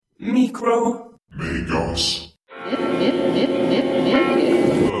Micro. Megos. I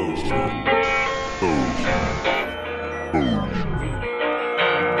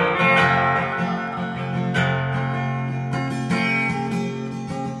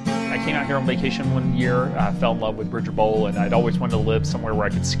came out here on vacation one year, fell in love with Bridger Bowl, and I'd always wanted to live somewhere where I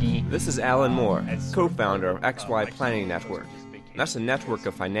could ski. This is Alan Moore, co-founder of XY Planning Network. That's a network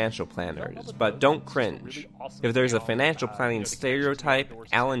of financial planners, but don't cringe. If there's a financial planning stereotype,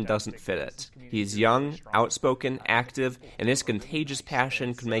 Alan doesn't fit it. He's young, outspoken, active, and his contagious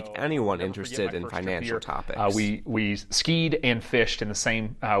passion could make anyone interested in financial topics. We skied and fished in the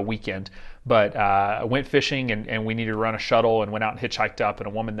same weekend, but I went fishing and we needed to run a shuttle and went out and hitchhiked up, and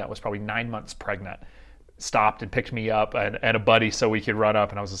a woman that was probably 9 months pregnant stopped and picked me up and a buddy so we could run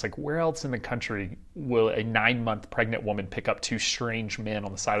up. And I was just like, where else in the country will a 9-month pregnant woman pick up two strange men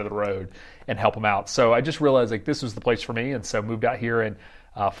on the side of the road and help them out? So I just realized like this was the place for me, and so moved out here and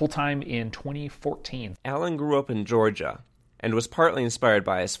full-time in 2014. Alan grew up in Georgia and was partly inspired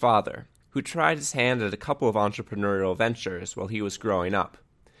by his father, who tried his hand at a couple of entrepreneurial ventures while he was growing up.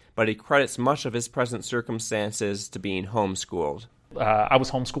 But he credits much of his present circumstances to being homeschooled. I was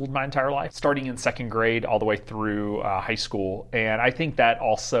homeschooled my entire life, starting in second grade all the way through high school. And I think that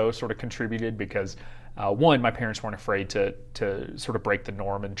also sort of contributed because, one, my parents weren't afraid to sort of break the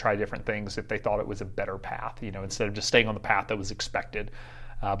norm and try different things if they thought it was a better path, instead of just staying on the path that was expected.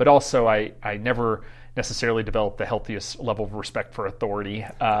 But also, I never necessarily developed the healthiest level of respect for authority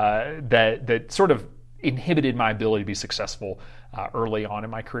that sort of inhibited my ability to be successful early on in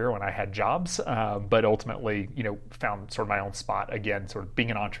my career when I had jobs, but ultimately, found sort of my own spot again, sort of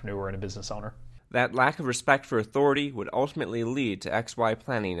being an entrepreneur and a business owner. That lack of respect for authority would ultimately lead to XY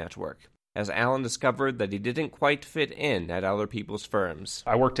Planning Network, as Alan discovered that he didn't quite fit in at other people's firms.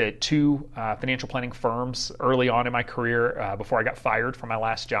 I worked at two financial planning firms early on in my career before I got fired from my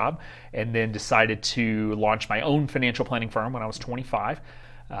last job, and then decided to launch my own financial planning firm when I was 25.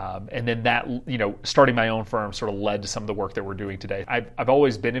 And then that, starting my own firm sort of led to some of the work that we're doing today. I've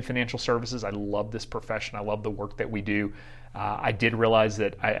always been in financial services. I love this profession. I love the work that we do. I did realize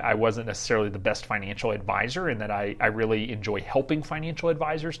that I wasn't necessarily the best financial advisor, and that I really enjoy helping financial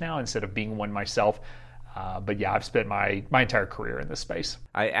advisors now instead of being one myself. But yeah, I've spent my entire career in this space.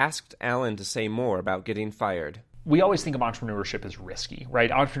 I asked Alan to say more about getting fired. We always think of entrepreneurship as risky, right?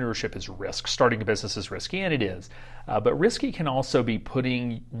 Entrepreneurship is risk. Starting a business is risky, and it is. But risky can also be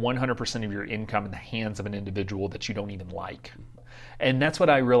putting 100% of your income in the hands of an individual that you don't even like. And that's what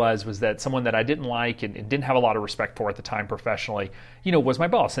I realized, was that someone that I didn't like and didn't have a lot of respect for at the time professionally, was my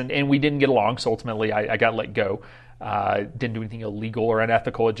boss. And we didn't get along, so ultimately I got let go. Didn't do anything illegal or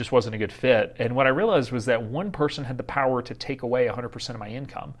unethical. It just wasn't a good fit. And what I realized was that one person had the power to take away 100% of my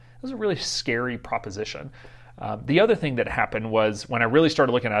income. It was a really scary proposition. The other thing that happened was when I really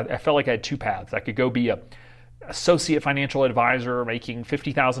started looking at it, I felt like I had two paths. I could go be an associate financial advisor making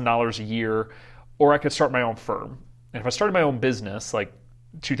 $50,000 a year, or I could start my own firm. And if I started my own business, like,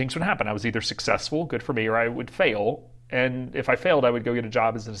 two things would happen. I was either successful, good for me, or I would fail. And if I failed, I would go get a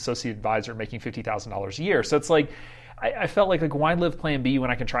job as an associate advisor making $50,000 a year. So it's like, I felt like why live plan B when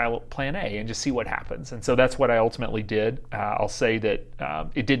I can try plan A and just see what happens? And so that's what I ultimately did. I'll say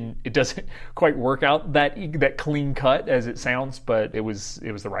that it doesn't quite work out that clean cut as it sounds, but it was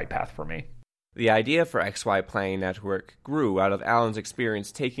the right path for me. The idea for XY Planning Network grew out of Alan's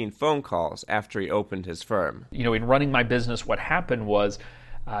experience taking phone calls after he opened his firm. In running my business, what happened was,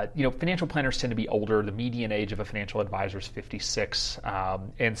 financial planners tend to be older. The median age of a financial advisor is 56.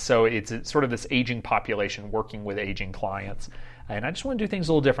 And so it's sort of this aging population working with aging clients. And I just want to do things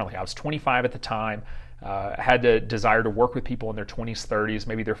a little differently. I was 25 at the time. I had the desire to work with people in their 20s, 30s,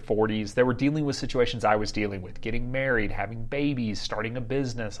 maybe their 40s. They were dealing with situations I was dealing with, getting married, having babies, starting a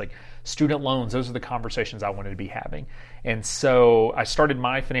business, like student loans. Those are the conversations I wanted to be having. And so I started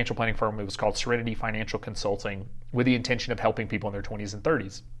my financial planning firm. It was called Serenity Financial Consulting, with the intention of helping people in their 20s and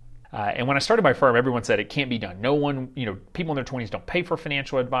 30s. And when I started my firm, everyone said it can't be done. No one, people in their 20s don't pay for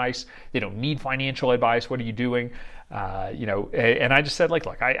financial advice. They don't need financial advice. What are you doing? And I just said, look,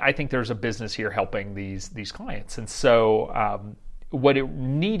 I think there's a business here helping these clients. And so what it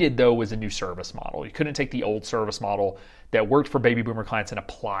needed, though, was a new service model. You couldn't take the old service model that worked for baby boomer clients and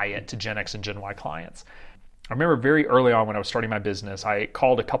apply it to Gen X and Gen Y clients. I remember very early on when I was starting my business, I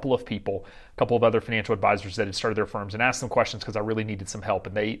called a couple of people, a couple of other financial advisors that had started their firms, and asked them questions because I really needed some help.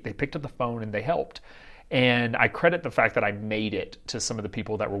 And they picked up the phone and they helped. And I credit the fact that I made it to some of the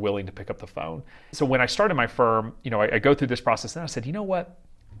people that were willing to pick up the phone. So when I started my firm, I go through this process and I said, you know what?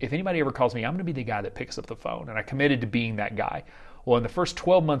 If anybody ever calls me, I'm going to be the guy that picks up the phone. And I committed to being that guy. Well, in the first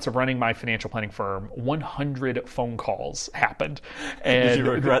 12 months of running my financial planning firm, 100 phone calls happened. And did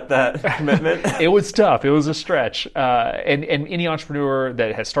you regret that commitment? It was tough. It was a stretch. And any entrepreneur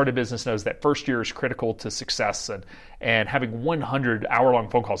that has started business knows that first year is critical to success, and having 100 hour-long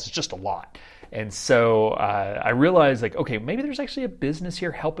phone calls is just a lot. And so I realized, like, okay, maybe there's actually a business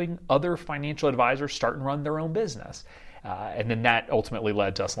here helping other financial advisors start and run their own business. And then that ultimately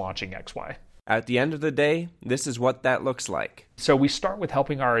led to us launching XY. At the end of the day, this is what that looks like. So we start with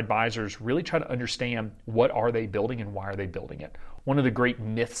helping our advisors really try to understand what are they building and why are they building it. One of the great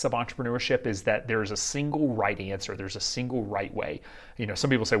myths of entrepreneurship is that there's a single right answer. There's a single right way. Some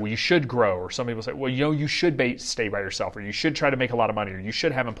people say, well, you should grow, or some people say, well, you should stay by yourself, or you should try to make a lot of money, or you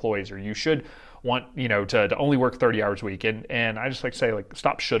should have employees, or you should want, to only work 30 hours a week. And I just like to say, like,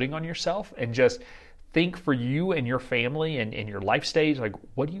 stop shoulding on yourself and just think for you and your family and your life stage, like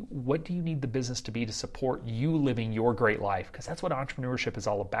what do you need the business to be to support you living your great life? Because that's what entrepreneurship is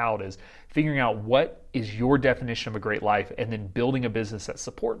all about, is figuring out what is your definition of a great life and then building a business that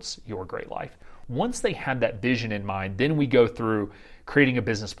supports your great life. Once they have that vision in mind, then we go through creating a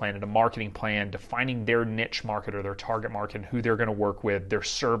business plan and a marketing plan, defining their niche market or their target market and who they're going to work with, their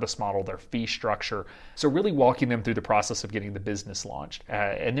service model, their fee structure. So really walking them through the process of getting the business launched.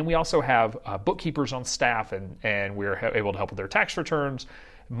 And then we also have bookkeepers on staff, and we're able to help with their tax returns,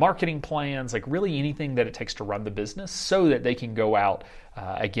 marketing plans, like really anything that it takes to run the business so that they can go out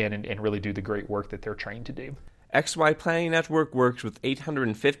again and really do the great work that they're trained to do. XY Planning Network works with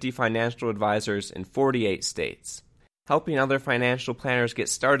 850 financial advisors in 48 states. Helping other financial planners get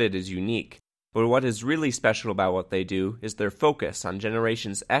started is unique, but what is really special about what they do is their focus on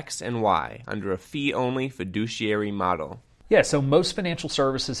generations X and Y under a fee-only fiduciary model. Yeah, so most financial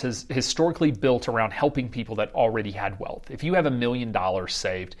services has historically built around helping people that already had wealth. If you have $1 million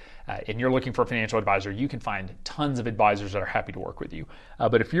saved and you're looking for a financial advisor, you can find tons of advisors that are happy to work with you.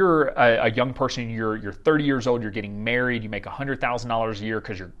 But if you're a young person, you're 30 years old, you're getting married, you make $100,000 a year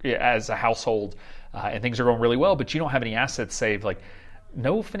because you're as a household and things are going really well, but you don't have any assets saved, like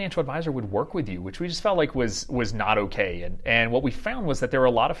no financial advisor would work with you, which we just felt like was not okay. And what we found was that there were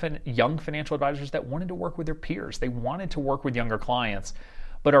a lot of young financial advisors that wanted to work with their peers. They wanted to work with younger clients,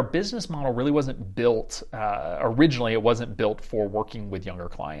 but our business model really wasn't built, originally it wasn't built for working with younger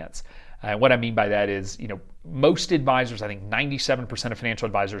clients. And what I mean by that is, most advisors, I think 97% of financial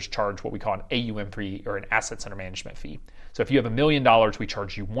advisors charge what we call an AUM fee, or an assets under management fee. So if you have $1 million, we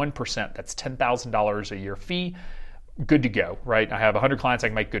charge you 1%, that's $10,000 a year fee. Good to go, right? I have 100 clients, I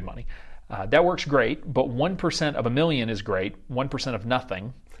can make good money. That works great, but 1% of $1 million is great. 1% of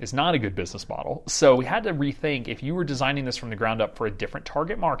nothing is not a good business model. So we had to rethink, if you were designing this from the ground up for a different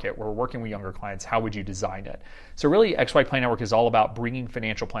target market where we're working with younger clients, how would you design it? So really, XY Planning Network is all about bringing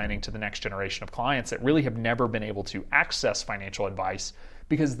financial planning to the next generation of clients that really have never been able to access financial advice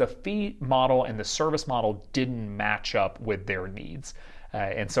because the fee model and the service model didn't match up with their needs.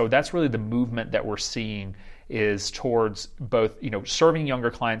 And so that's really the movement that we're seeing, is towards both, serving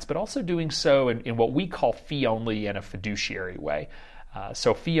younger clients, but also doing so in what we call fee only in a fiduciary way.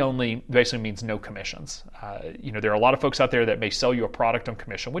 So fee only basically means no commissions. There are a lot of folks out there that may sell you a product on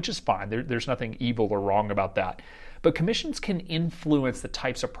commission, which is fine. There's nothing evil or wrong about that. But commissions can influence the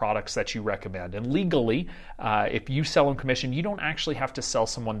types of products that you recommend. And legally, if you sell on commission, you don't actually have to sell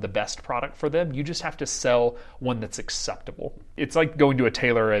someone the best product for them. You just have to sell one that's acceptable. It's like going to a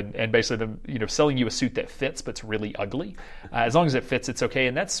tailor and basically them, selling you a suit that fits, but it's really ugly. As long as it fits, it's okay.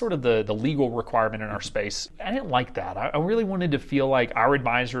 And that's sort of the legal requirement in our space. I didn't like that. I really wanted to feel like our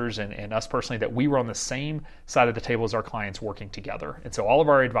advisors and us personally, that we were on the same side of the table as our clients working together. And so all of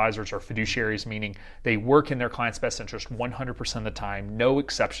our advisors are fiduciaries, meaning they work in their client's best interest 100% of the time, no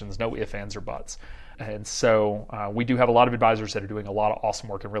exceptions, no ifs, ands, or buts. And so we do have a lot of advisors that are doing a lot of awesome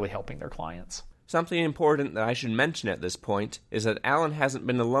work and really helping their clients. Something important that I should mention at this point is that Alan hasn't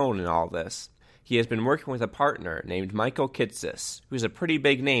been alone in all this. He has been working with a partner named Michael Kitces, who's a pretty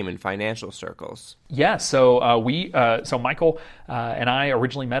big name in financial circles. Yeah, so Michael and I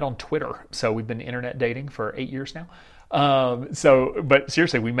originally met on Twitter. So we've been internet dating for 8 years now. But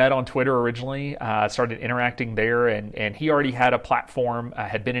seriously, we met on Twitter originally, started interacting there, and he already had a platform,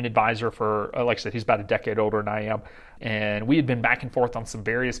 had been an advisor for, like I said, he's about a decade older than I am. And we had been back and forth on some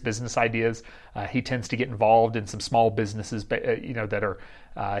various business ideas. He tends to get involved in some small businesses, that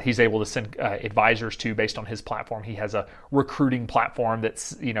are, he's able to send advisors to based on his platform. He has a recruiting platform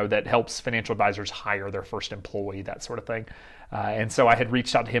that helps financial advisors hire their first employee, that sort of thing. And so I had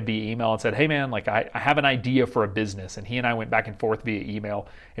reached out to him via email and said, hey man, like I have an idea for a business. And he and I went back and forth via email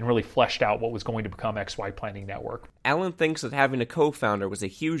and really fleshed out what was going to become XY Planning Network. Alan thinks that having a co-founder was a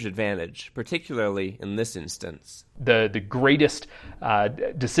huge advantage, particularly in this instance. The greatest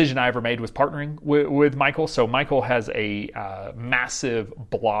decision I ever made was partnering with Michael. So Michael has a massive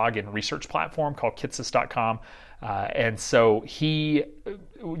blog and research platform called Kitces.com. And so he,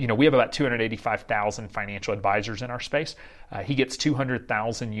 we have about 285,000 financial advisors in our space. He gets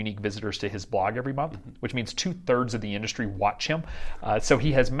 200,000 unique visitors to his blog every month, which means 2/3 of the industry watch him. So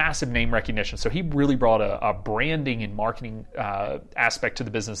he has massive name recognition. So he really brought a branding and marketing aspect to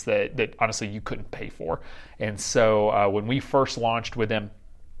the business that honestly you couldn't pay for. And so when we first launched with him,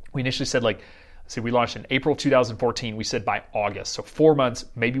 we initially said we launched in April 2014. We said by August, so 4 months,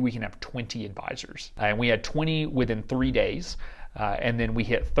 maybe we can have 20 advisors. And we had 20 within 3 days. And then we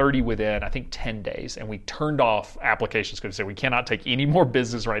hit 30 within, I think, 10 days. And we turned off applications because we said we cannot take any more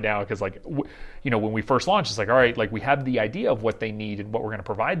business right now because, when we first launched, it's like, all right, like we have the idea of what they need and what we're going to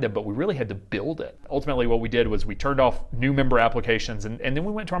provide them, but we really had to build it. Ultimately, what we did was we turned off new member applications. And then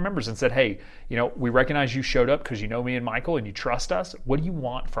we went to our members and said, hey, we recognize you showed up because you know me and Michael and you trust us. What do you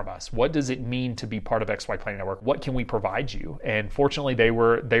want from us? What does it mean to be part of XY Planning Network? What can we provide you? And fortunately, they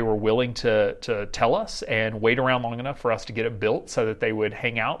were willing to tell us and wait around long enough for us to get it built so that they would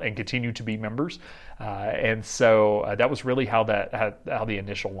hang out and continue to be members. And so that was really how the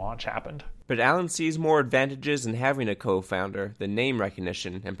initial launch happened. But Alan sees more advantages in having a co-founder than name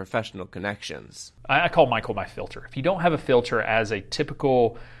recognition and professional connections. I call Michael my filter. If you don't have a filter as a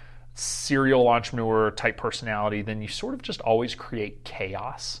typical serial entrepreneur type personality, then you sort of just always create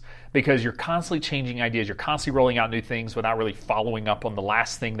chaos because you're constantly changing ideas. You're constantly rolling out new things without really following up on the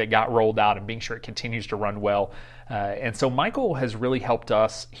last thing that got rolled out and being sure it continues to run well. And so Michael has really helped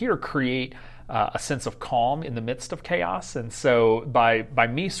us here create a sense of calm in the midst of chaos. And so by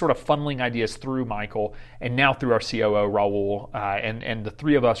me sort of funneling ideas through Michael and now through our COO, Raul, and the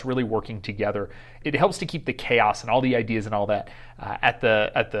three of us really working together, it helps to keep the chaos and all the ideas and all that at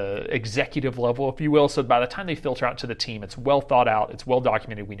the executive level, if you will. So by the time they filter out to the team, it's well thought out, it's well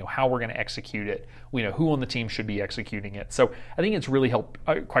documented. We know how we're going to execute it. We know who on the team should be executing it. So I think it's really helped,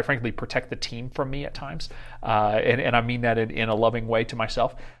 quite frankly, protect the team from me at times. And I mean that in a loving way to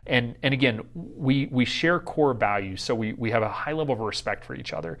myself. And again, we share core values. So we have a high level of respect for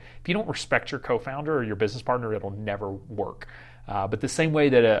each other. If you don't respect your co-founder or your business partner, it'll never work. But the same way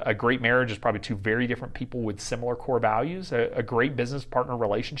that a great marriage is probably two very different people with similar core values, a great business partner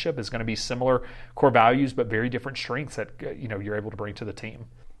relationship is going to be similar core values, but very different strengths that you're able to bring to the team.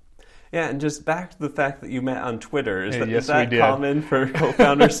 Yeah, and just back to the fact that you met on Twitter. Is Yes, that common for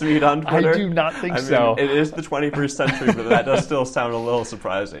co-founders to meet on Twitter? I do not think so. It is the 21st century, but that does still sound a little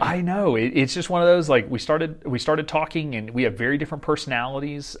surprising. I know. It's just one of those, we started talking, and we have very different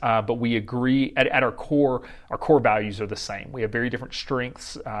personalities, but we agree at our core values are the same. We have very different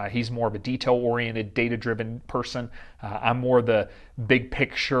strengths. He's more of a detail-oriented, data-driven person. I'm more the big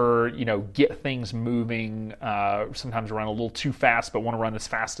picture, get things moving, sometimes run a little too fast, but want to run as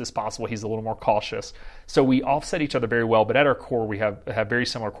fast as possible. He's a little more cautious. So we offset each other very well, but at our core, we have very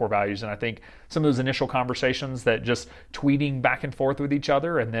similar core values. And I think some of those initial conversations that just tweeting back and forth with each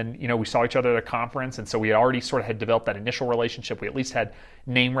other, and then, we saw each other at a conference, and so we already sort of had developed that initial relationship. We at least had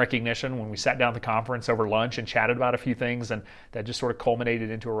name recognition when we sat down at the conference over lunch and chatted about a few things, and that just sort of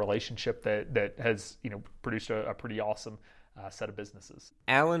culminated into a relationship that has, produced a pretty awesome set of businesses.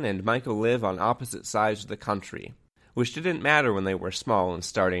 Alan and Michael live on opposite sides of the country, which didn't matter when they were small and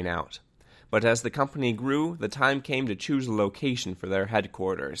starting out. But as the company grew, the time came to choose a location for their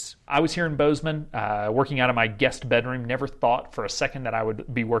headquarters. I was here in Bozeman, working out of my guest bedroom. Never thought for a second that I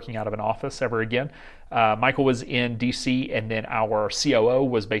would be working out of an office ever again. Michael was in D.C., and then our COO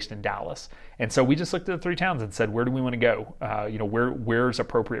was based in Dallas. And so we just looked at the three towns and said, where do we want to go? Where's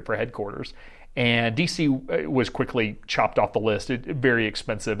appropriate for headquarters? And D.C. was quickly chopped off the list. Very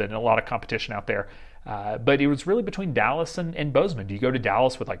expensive and a lot of competition out there. But it was really between Dallas and Bozeman. Do you go to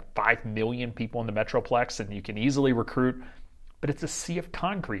Dallas with 5 million people in the Metroplex and you can easily recruit, but it's a sea of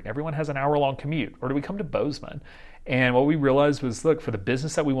concrete. Everyone has an hour-long commute. Or do we come to Bozeman? And what we realized was, look, for the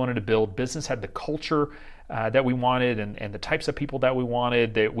business that we wanted to build, business had the culture that we wanted and the types of people that we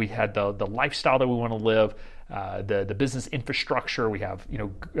wanted, that we had the lifestyle that we want to live, the business infrastructure. We have,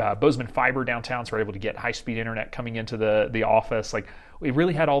 Bozeman fiber downtown, so we're able to get high-speed internet coming into the office. We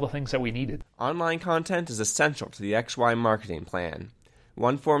really had all the things that we needed. Online content is essential to the XY marketing plan.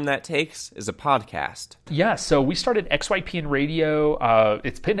 One form that takes is a podcast. Yeah, so we started XYPN Radio.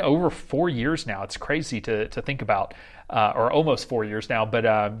 It's been over 4 years now. It's crazy to think about, or almost 4 years now.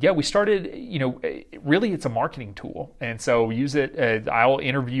 But we started, really it's a marketing tool. And so we use it. I'll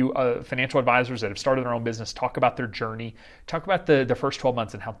interview financial advisors that have started their own business, talk about their journey, talk about the first 12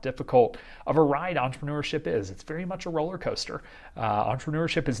 months and how difficult of a ride entrepreneurship is. It's very much a roller coaster.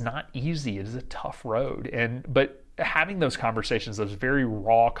 Entrepreneurship is not easy. It is a tough road. But having those conversations, those very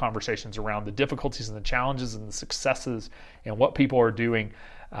raw conversations around the difficulties and the challenges and the successes and what people are doing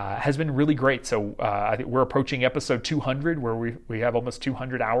has been really great. So I think we're approaching episode 200 where we have almost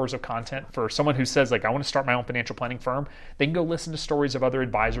 200 hours of content. For someone who says, like, I want to start my own financial planning firm, they can go listen to stories of other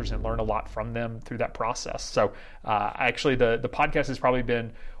advisors and learn a lot from them through that process. So actually the podcast has probably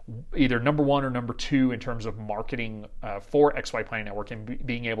been either number one or number two in terms of marketing for XY Planning Network and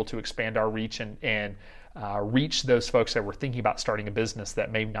being able to expand our reach and reach those folks that were thinking about starting a business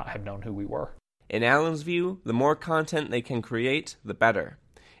that may not have known who we were. In Alan's view, the more content they can create, the better.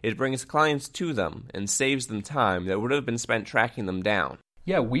 It brings clients to them and saves them time that would have been spent tracking them down.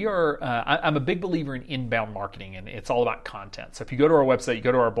 Yeah, we are. I'm a big believer in inbound marketing, and it's all about content. So if you go to our website, you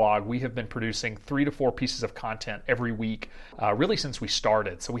go to our blog, we have been producing 3 to 4 pieces of content every week, really since we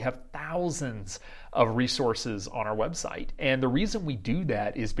started. So we have thousands of resources on our website. And the reason we do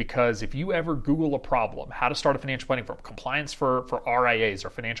that is because if you ever Google a problem, how to start a financial planning firm, compliance for RIAs or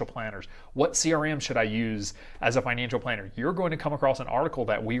financial planners, what CRM should I use as a financial planner, you're going to come across an article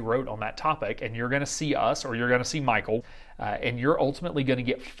that we wrote on that topic, and you're going to see us or you're going to see Michael, and you're ultimately going to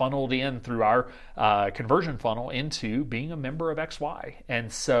get funneled in through our conversion funnel into being a member of XY.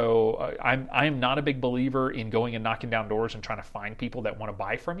 And so I am not a big believer in going and knocking down doors and trying to find people that want to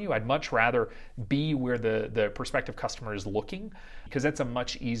buy from you. I'd much rather be where the prospective customer is looking, because that's a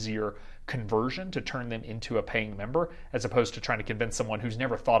much easier conversion to turn them into a paying member as opposed to trying to convince someone who's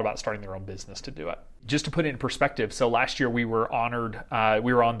never thought about starting their own business to do it. Just to put it in perspective, so last year we were honored,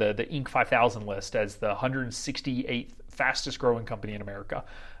 we were on the Inc. 5000 list as the 168th fastest growing company in America.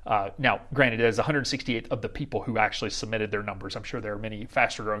 Now, granted, it is 168th of the people who actually submitted their numbers. I'm sure there are many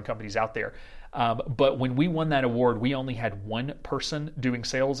faster growing companies out there. But when we won that award, we only had one person doing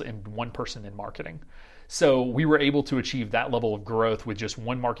sales and one person in marketing. So we were able to achieve that level of growth with just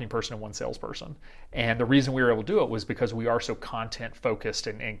one marketing person and one salesperson. And the reason we were able to do it was because we are so content focused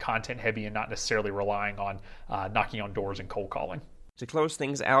and content heavy and not necessarily relying on knocking on doors and cold calling. To close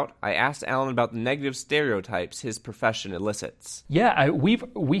things out, I asked Alan about the negative stereotypes his profession elicits. Yeah,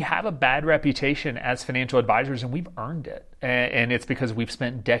 we have a bad reputation as financial advisors, and we've earned it. And it's because we've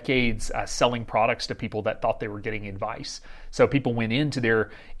spent decades selling products to people that thought they were getting advice. So people went into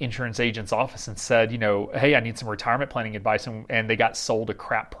their insurance agent's office and said, hey, I need some retirement planning advice, and they got sold a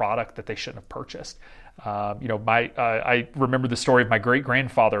crap product that they shouldn't have purchased. I remember the story of my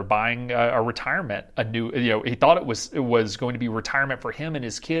great-grandfather buying a retirement, he thought it was going to be retirement for him and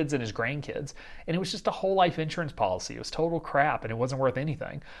his kids and his grandkids. And it was just a whole life insurance policy. It was total crap and it wasn't worth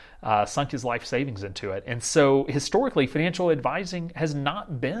anything. Sunk his life savings into it. And so historically, financial advising has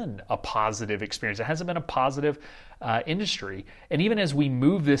not been a positive experience. It hasn't been a positive industry. And even as we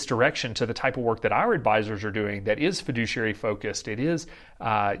move this direction to the type of work that our advisors are doing that is fiduciary focused, it is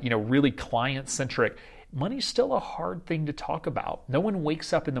really client centric, money's still a hard thing to talk about. No one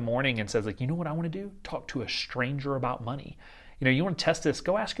wakes up in the morning and says, you know what I want to do? Talk to a stranger about money. You want to test this,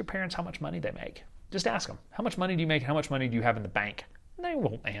 go ask your parents how much money they make. Just ask them, how much money do you make? How much money do you have in the bank? They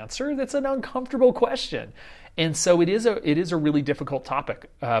won't answer. That's an uncomfortable question. And so it is a really difficult topic.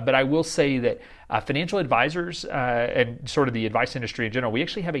 But I will say that financial advisors and sort of the advice industry in general, we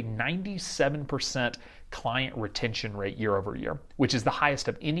actually have a 97% client retention rate year over year, which is the highest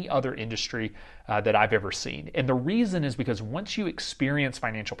of any other industry that I've ever seen. And the reason is because once you experience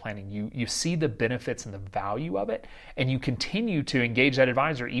financial planning, you see the benefits and the value of it, and you continue to engage that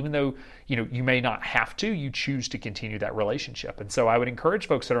advisor, even though you may not have to, you choose to continue that relationship. And so I would encourage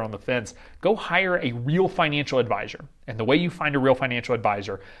folks that are on the fence, go hire a real financial advisor. And the way you find a real financial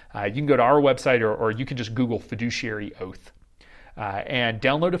advisor, you can go to our website or you can just Google fiduciary oath. And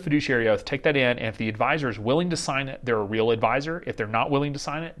download a fiduciary oath, take that in, and if the advisor is willing to sign it, they're a real advisor. If they're not willing to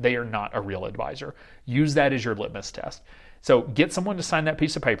sign it, they are not a real advisor. Use that as your litmus test. So get someone to sign that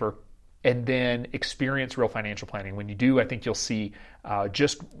piece of paper and then experience real financial planning. When you do, I think you'll see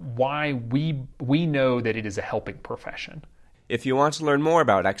just why we know that it is a helping profession. If you want to learn more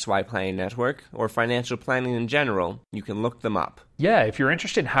about XY Planning Network or financial planning in general, you can look them up. Yeah, if you're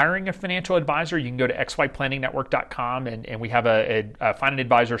interested in hiring a financial advisor, you can go to xyplanningnetwork.com, and we have a Find an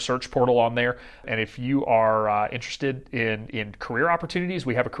Advisor search portal on there. And if you are interested in career opportunities,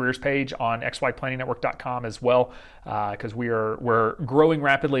 we have a careers page on xyplanningnetwork.com as well, because we're growing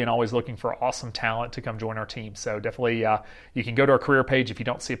rapidly and always looking for awesome talent to come join our team. So definitely you can go to our career page. If you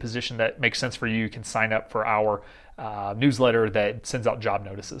don't see a position that makes sense for you can sign up for our newsletter that sends out job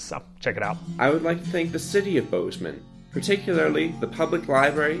notices. So check it out. I would like to thank the City of Bozeman, particularly the Public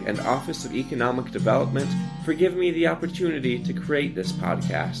Library and Office of Economic Development, for giving me the opportunity to create this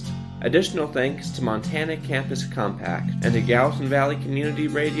podcast. Additional thanks to Montana Campus Compact and to Gallatin Valley Community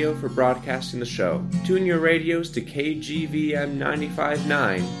Radio for broadcasting the show. Tune your radios to KGVM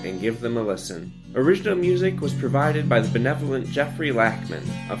 95.9 and give them a listen. Original music was provided by the benevolent Jeffrey Lackman,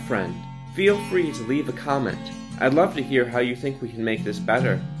 a friend. Feel free to leave a comment. I'd love to hear how you think we can make this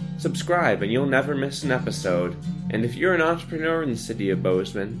better. Subscribe and you'll never miss an episode. And if you're an entrepreneur in the City of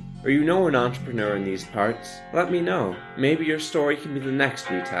Bozeman, or you know an entrepreneur in these parts, let me know. Maybe your story can be the next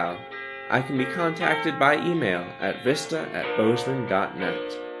we tell. I can be contacted by email at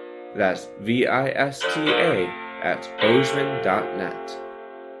vista@bozeman.net. That's VISTA@bozeman.net.